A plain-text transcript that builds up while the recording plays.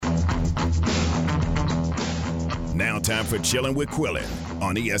time for Chillin' with Quillin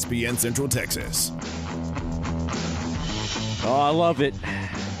on ESPN Central Texas. Oh, I love it.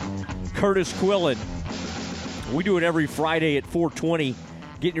 Kurtis Quillin. We do it every Friday at 4:20,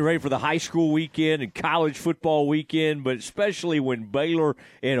 getting you ready for the high school weekend and college football weekend, but especially when Baylor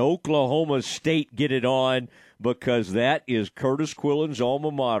and Oklahoma State get it on, because that is Kurtis Quillin's alma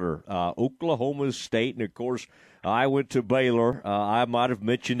mater, Oklahoma State. And, of course, I went to Baylor. I might have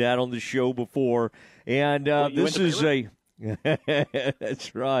mentioned that on the show before. And this is a –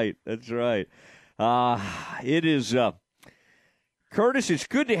 that's right. That's right. It is Kurtis, it's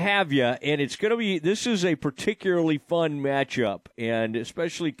good to have you, and it's going to be – this is a particularly fun matchup, and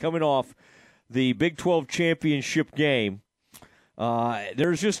especially coming off the Big 12 championship game.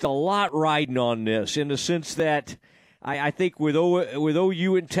 There's just a lot riding on this in the sense that I think with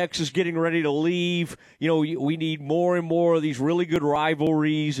OU and Texas getting ready to leave, we need more and more of these really good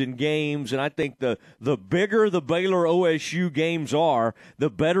rivalries and games, and I think the bigger the Baylor-OSU games are, the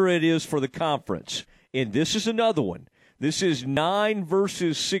better it is for the conference. And this is another one. This is 9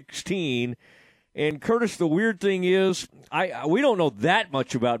 versus 16. And, Kurtis, the weird thing is we don't know that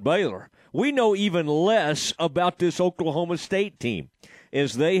much about Baylor. We know even less about this Oklahoma State team,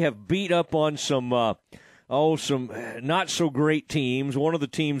 as they have beat up on some not-so-great teams. One of the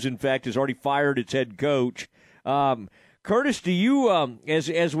teams, in fact, has already fired its head coach. Kurtis, do you,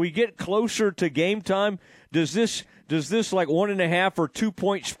 as we get closer to game time, does this like 1.5 or 2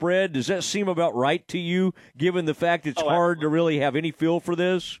 point spread, does that seem about right to you, given the fact it's hard to really have any feel for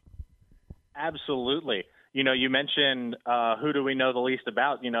this? Absolutely. You mentioned who do we know the least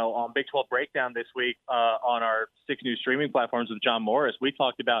about. On Big 12 Breakdown this week on our 6 new streaming platforms with John Morris, we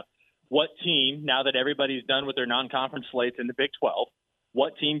talked about what team, now that everybody's done with their non-conference slates in the Big 12,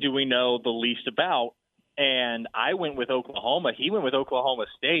 what team do we know the least about? And I went with Oklahoma. He went with Oklahoma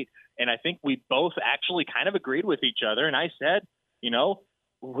State. And I think we both actually kind of agreed with each other. And I said,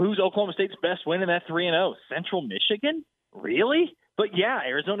 who's Oklahoma State's best win in that 3-0? Central Michigan? Really? But, yeah,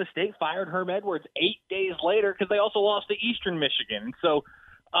 Arizona State fired Herm Edwards 8 days later because they also lost to Eastern Michigan. And so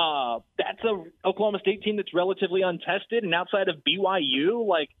that's a Oklahoma State team that's relatively untested. And outside of BYU,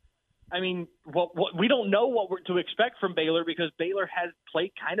 we don't know what we're to expect from Baylor because Baylor has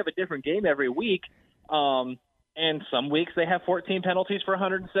played kind of a different game every week. And some weeks they have 14 penalties for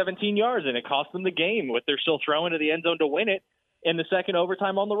 117 yards, and it cost them the game with they're still throwing to the end zone to win it in the second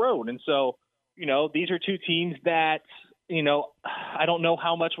overtime on the road. And so, these are two teams that, I don't know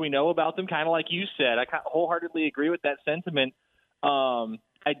how much we know about them, kind of like you said. I wholeheartedly agree with that sentiment.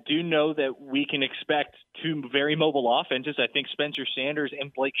 I do know that we can expect two very mobile offenses. I think Spencer Sanders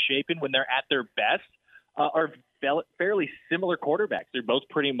and Blake Shapen, when they're at their best, are fairly similar quarterbacks. They're both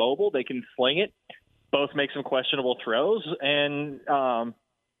pretty mobile. They can sling it. Both make some questionable throws, and,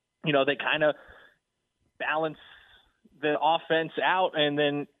 they kind of balance the offense out. And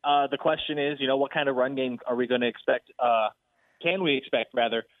then the question is, what kind of run game are we going to expect? Can we expect,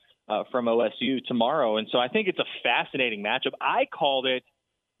 rather, from OSU tomorrow? And so I think it's a fascinating matchup. I called it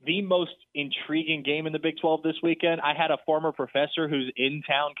the most intriguing game in the Big 12 this weekend. I had a former professor who's in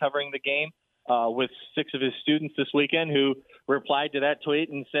town covering the game with 6 of his students this weekend who replied to that tweet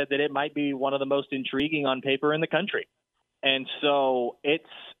and said that it might be one of the most intriguing on paper in the country. And so it's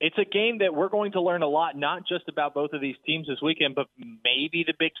a game that we're going to learn a lot, not just about both of these teams this weekend, but maybe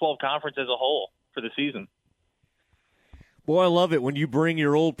the Big 12 conference as a whole for the season. Boy, I love it when you bring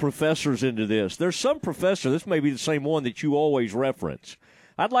your old professors into this. There's some professor, this may be the same one that you always reference.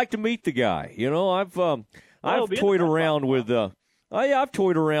 I'd like to meet the guy. I've toyed around with I've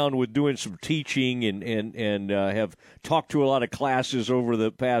toyed around with doing some teaching and have talked to a lot of classes over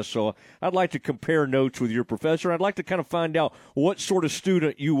the past, so I'd like to compare notes with your professor. I'd like to kind of find out what sort of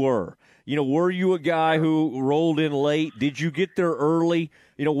student you were. Were you a guy who rolled in late? Did you get there early?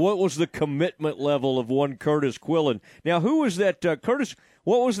 What was the commitment level of one Kurtis Quillin? Now, who was that, Kurtis,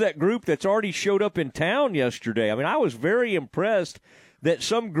 what was that group that's already showed up in town yesterday? I mean, I was very impressed that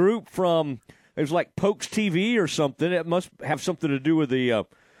some group from – it was like Pokes TV or something. It must have something to do with the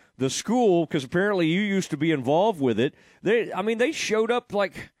school, because apparently you used to be involved with it. They showed up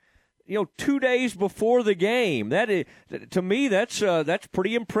 2 days before the game. To me, that's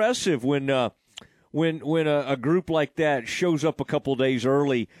pretty impressive when a group like that shows up a couple days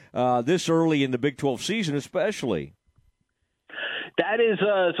early, this early in the Big 12 season, especially. That is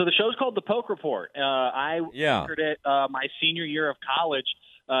so. The show's called The Poke Report. I covered it my senior year of college.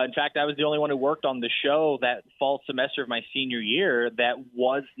 In fact, I was the only one who worked on the show that fall semester of my senior year that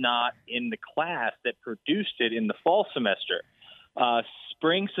was not in the class that produced it in the fall semester.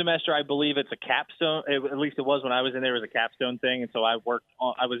 Spring semester, I believe it's a capstone. At least it was when I was in there. It was a capstone thing, and so I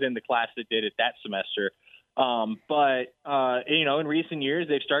was in the class that did it that semester. In recent years,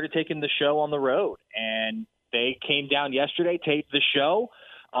 they've started taking the show on the road, and they came down yesterday, taped the show.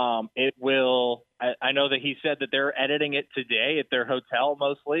 I know that he said that they're editing it today at their hotel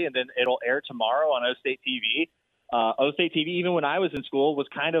mostly, and then it'll air tomorrow on O State TV. O State TV, even when I was in school, was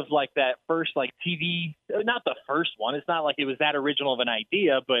kind of like that first TV, not the first one. It's not like it was that original of an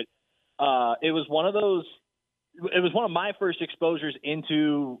idea, but it was one of those. It was one of my first exposures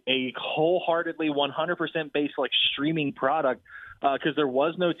into a wholeheartedly 100% based streaming product because there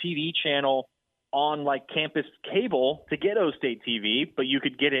was no TV channel on campus cable to get O State TV, but you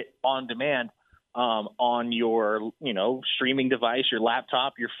could get it on demand on your streaming device, your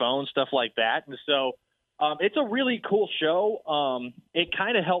laptop, your phone, stuff like that. And so it's a really cool show. It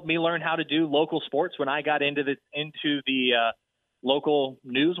kind of helped me learn how to do local sports when I got into the local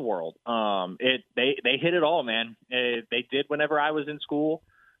news world. They hit it all, man. They did whenever I was in school.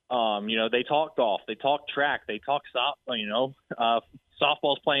 They talked golf, they talked track, they talked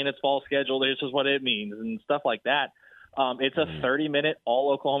softball's playing its fall schedule. This is what it means and stuff like that. It's a 30-minute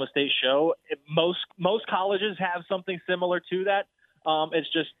all Oklahoma State show. Most colleges have something similar to that. It's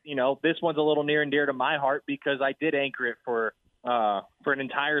just, this one's a little near and dear to my heart because I did anchor it for an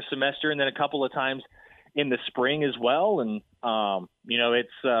entire semester and then a couple of times in the spring as well. And,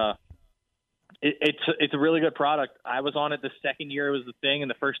 it's a really good product. I was on it the second year it was the thing and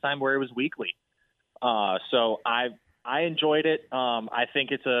the first time where it was weekly. So I enjoyed it. I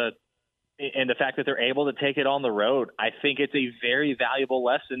think and the fact that they're able to take it on the road, I think it's a very valuable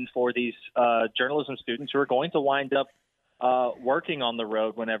lesson for these journalism students who are going to wind up working on the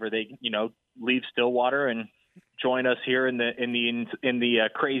road whenever they, leave Stillwater and join us here in the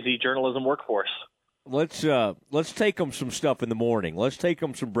crazy journalism workforce. Let's take them some stuff in the morning. Let's take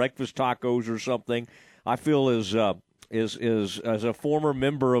them some breakfast tacos or something. I feel as a former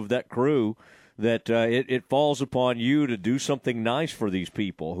member of that crew that it falls upon you to do something nice for these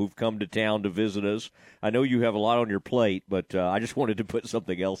people who've come to town to visit us. I know you have a lot on your plate, but I just wanted to put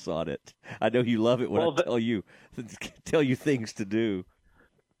something else on it. I know you love it when I tell you things to do.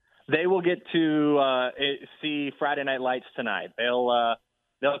 They will get to see Friday Night Lights tonight.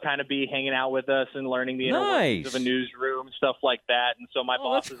 They'll kind of be hanging out with us and learning the inner workings of a newsroom, stuff like that. And so my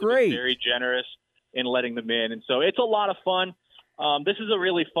bosses have been very generous in letting them in. And so it's a lot of fun. This is a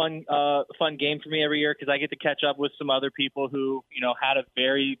really fun game for me every year because I get to catch up with some other people who, had a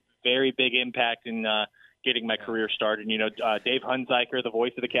very, very big impact in getting my career started. Dave Hunziker, the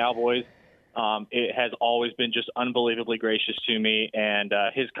voice of the Cowboys, it has always been just unbelievably gracious to me. And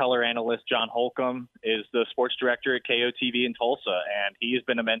his color analyst, John Holcomb, is the sports director at KOTV in Tulsa, and he has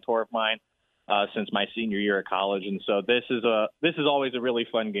been a mentor of mine since my senior year at college. And so this is always a really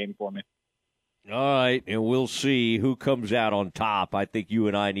fun game for me. All right, and we'll see who comes out on top. I think you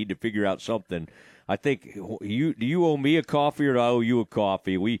and I need to figure out something. I think do you owe me a coffee or do I owe you a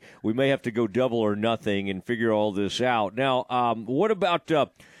coffee? We may have to go double or nothing and figure all this out. Now, what about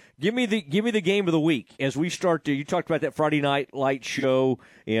give me the game of the week as we start to. You talked about that Friday Night Light show,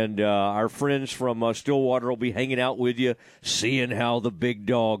 and our friends from Stillwater will be hanging out with you, seeing how the big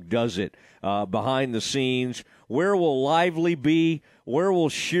dog does it behind the scenes. Where will Lively be? Where will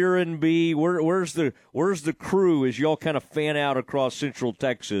Sheeran be? Where's the crew as y'all kind of fan out across Central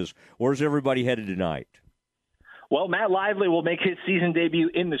Texas? Where's everybody headed tonight? Well, Matt Lively will make his season debut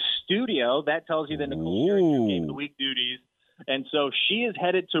in the studio. That tells you that Nicole Sheeran Game of the Week duties. And so she is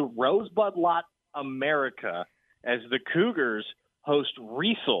headed to Rosebud Lot, America, as the Cougars host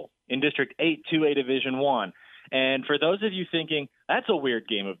Riesel in District 8, 2A Division I. And for those of you thinking, that's a weird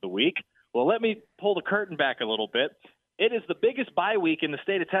game of the week, well, let me pull the curtain back a little bit. It is the biggest bye week in the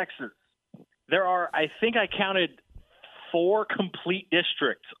state of Texas. There are, I think I counted 4 complete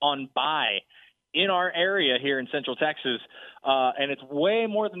districts on bye in our area here in Central Texas, and it's way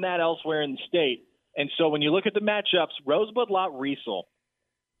more than that elsewhere in the state. And so when you look at the matchups, Rosebud Lot Riesel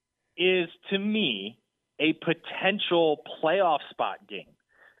is, to me, a potential playoff spot game,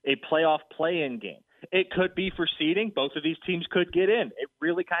 a playoff play-in game. It could be for seeding. Both of these teams could get in. It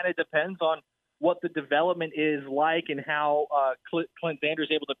really kind of depends on what the development is like and how Clint Sanders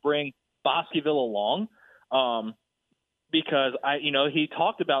is able to bring Bosqueville along. Because he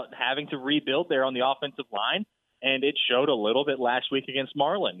talked about having to rebuild there on the offensive line, and it showed a little bit last week against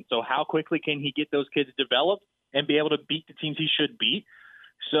Marlin. So how quickly can he get those kids developed and be able to beat the teams he should beat?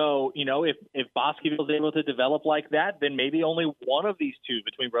 So, if Bosqueville is able to develop like that, then maybe only one of these two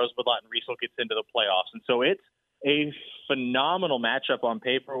between Rosebud Lot and Riesel gets into the playoffs. And so it's a phenomenal matchup on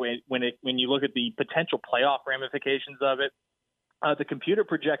paper when you look at the potential playoff ramifications of it. The computer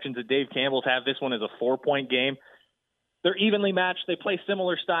projections that Dave Campbell's have this one as a 4-point game. they're evenly matched. They play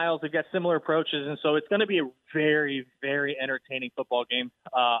similar styles. They've got similar approaches, and so it's going to be a very, very entertaining football game.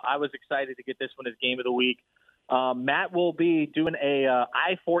 I was excited to get this one as game of the week. Matt will be doing a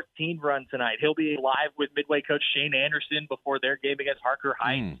I-14 run tonight. He'll be live with Midway coach Shane Anderson before their game against Harker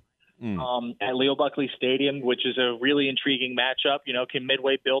Heights at Leo Buckley Stadium, which is a really intriguing matchup. You know, can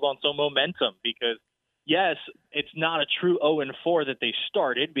Midway build on some momentum? Because, yes, it's not a true 0-4 that they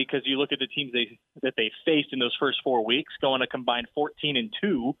started, because you look at the teams that they faced in those first 4 weeks, going a combined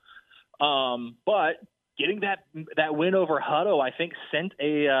 14-2. But getting that win over Hutto, I think, sent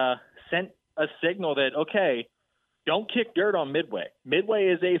a signal that, okay, don't kick dirt on Midway. Midway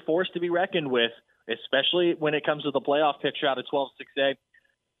is a force to be reckoned with, especially when it comes to the playoff picture out of 12-6A.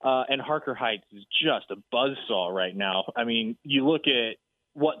 And Harker Heights is just a buzzsaw right now. I mean, you look at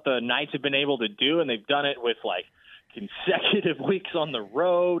what the Knights have been able to do, and they've done it with like consecutive weeks on the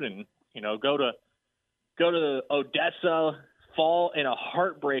road, and you know, go to Odessa, fall in a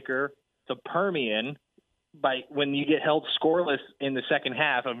heartbreaker to Permian when you get held scoreless in the second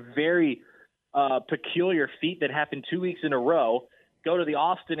half, a very peculiar feat that happened 2 weeks in a row. Go to the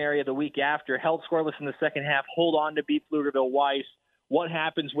Austin area the week after, held scoreless in the second half, hold on to beat Pflugerville Weiss. What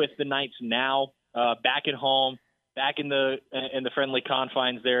happens with the Knights now? Back at home, back in the friendly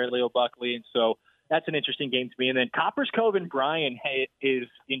confines there at Leo Buckley, and so that's an interesting game to me. And then Copper's Cove and Bryan is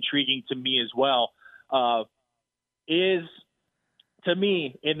intriguing to me as well. Is to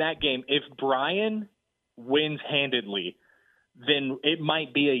me in that game, if Bryan wins handedly, then it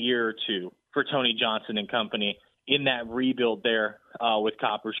might be a year or two for Tony Johnson and company in that rebuild there with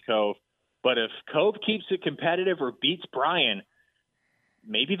Copper's Cove. But if Cove keeps it competitive or beats Bryan,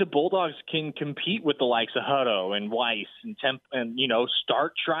 maybe the Bulldogs can compete with the likes of Hutto and Weiss and you know,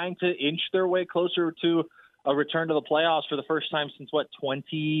 start trying to inch their way closer to a return to the playoffs for the first time since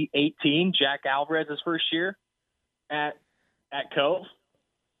 2018, Jack Alvarez's first year at Cove.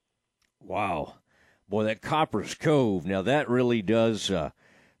 Wow. Boy, that Copper's Cove, now that really does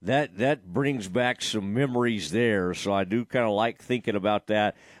that brings back some memories there, so I do kind of like thinking about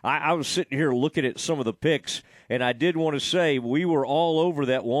that. I was sitting here looking at some of the picks, and I did want to say we were all over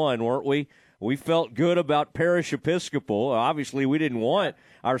that one, weren't we? We felt good about Parish Episcopal. Obviously, we didn't want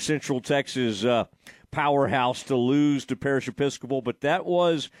our Central Texas powerhouse to lose to Parish Episcopal, but that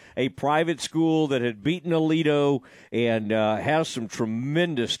was a private school that had beaten Aledo and has some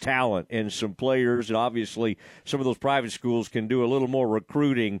tremendous talent and some players, and obviously some of those private schools can do a little more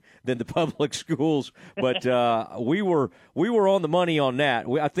recruiting than the public schools, but we were on the money on that.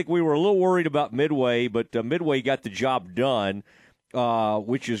 I think we were a little worried about Midway, but Midway got the job done,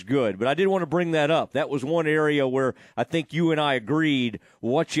 which is good. But I did want to bring that up. That was one area where I think you and I agreed,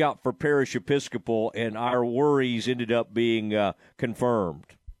 watch out for Parish Episcopal, and our worries ended up being confirmed.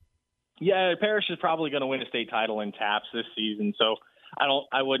 Yeah, Parish is probably going to win a state title in TAPS this season, so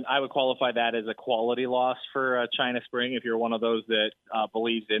I would qualify that as a quality loss for China Spring if you're one of those that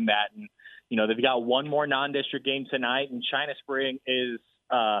believes in that. And you know, they've got one more non-district game tonight, and China Spring is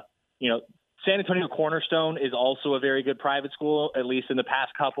San Antonio Cornerstone is also a very good private school. At least in the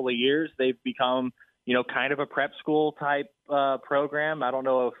past couple of years, they've become, you know, kind of a prep school type program. I don't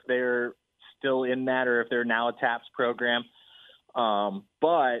know if they're still in that or if they're now a TAPS program.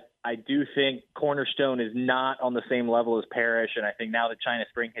 But I do think Cornerstone is not on the same level as Parish, and I think now that China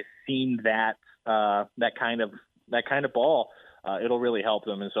Spring has seen that kind of ball, it'll really help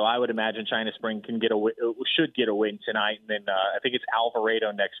them. And so I would imagine China Spring should get a win tonight. And then I think it's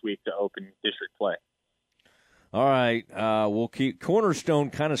Alvarado next week to open district play. All right. We'll keep Cornerstone.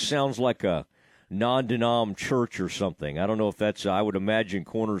 Kind of sounds like a non-denom church or something. I don't know if that's, I would imagine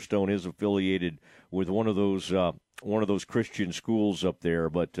Cornerstone is affiliated with one of those Christian schools up there,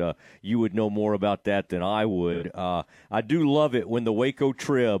 but you would know more about that than I would. I do love it when the Waco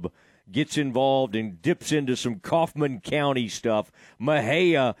Trib gets involved and dips into some Kaufman County stuff.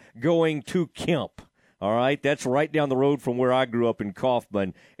 Mahia going to Kemp. All right, that's right down the road from where I grew up in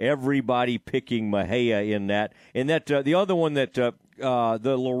Kaufman. Everybody picking Mahia in that. And that the other one that the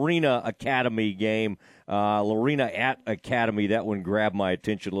Lorena Academy game, Lorena at Academy, that one grabbed my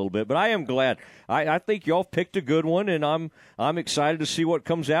attention a little bit. But I am glad. I think y'all picked a good one, and I'm excited to see what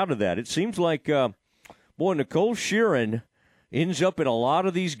comes out of that. It seems like, Nicole Sheeran ends up in a lot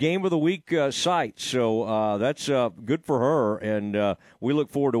of these Game of the Week sites. So that's good for her, and we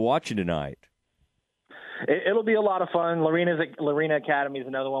look forward to watching tonight. It'll be a lot of fun. Lorena Academy is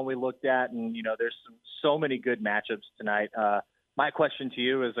another one we looked at, and, you know, there's so many good matchups tonight. My question to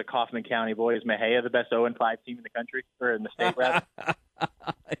you as a Kaufman County boy, is Mahia the best 0-5 team in the country, or in the state, rather?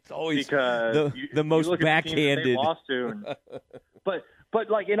 It's always because the most backhanded. lost to, but But,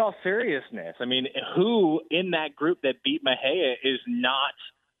 like, in all seriousness, I mean, who in that group that beat Mejia is not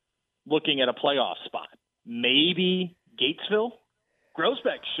looking at a playoff spot? Maybe Gatesville?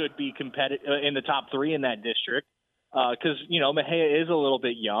 Groesbeck should be competitive in the top 3 in that district because, Mejia is a little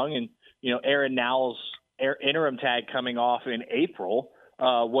bit young. And, Aaron Nowell's interim tag coming off in April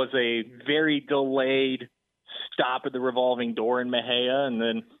was a very delayed stop at the revolving door in Mejia. And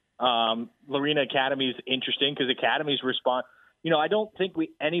then Lorena Academy is interesting because Academy's response – I don't think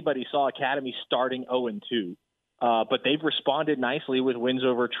anybody saw Academy starting 0-2, but they've responded nicely with wins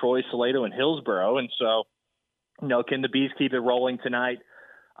over Troy, Salado, and Hillsborough. And so, can the Bees keep it rolling tonight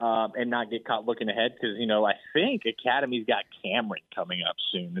and not get caught looking ahead? Because, I think Academy's got Cameron coming up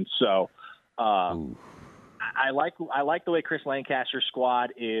soon. And so I like the way Chris Lancaster's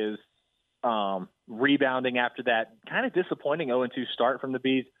squad is rebounding after that kind of disappointing 0-2 start from the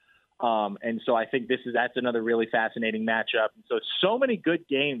Bees. And so I think that's another really fascinating matchup. So many good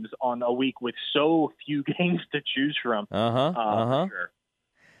games on a week with so few games to choose from. For sure.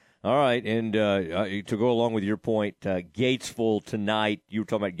 All right, and to go along with your point, Gatesville tonight, you were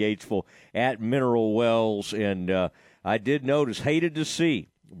talking about Gatesville at Mineral Wells, and I did notice, hated to see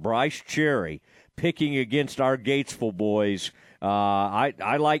Bryce Cherry picking against our Gatesville boys.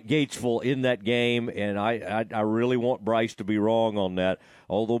 I like Gatesville in that game, and I really want Bryce to be wrong on that.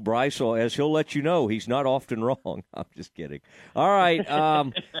 Although Bryce, as he'll let you know, he's not often wrong. I'm just kidding. All right,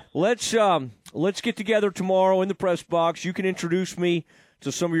 let's get together tomorrow in the press box. You can introduce me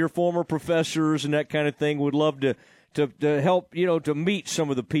to some of your former professors and that kind of thing. Would love to help to meet some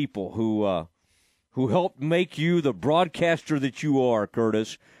of the people who helped make you the broadcaster that you are,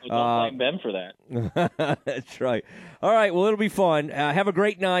 Kurtis. Well, don't thank them for that. That's right. All right, well, it'll be fun. Have a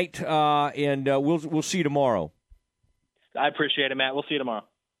great night, and we'll see you tomorrow. I appreciate it, Matt. We'll see you tomorrow.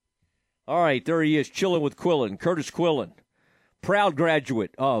 All right, there he is, chilling with Quillin, Kurtis Quillin, proud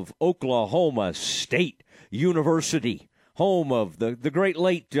graduate of Oklahoma State University, home of the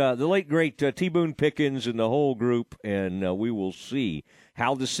late great T. Boone Pickens and the whole group, and we will see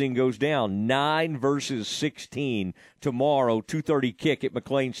how this thing goes down. 9 versus 16 tomorrow, 2:30 kick at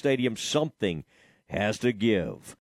McLean Stadium. Something has to give.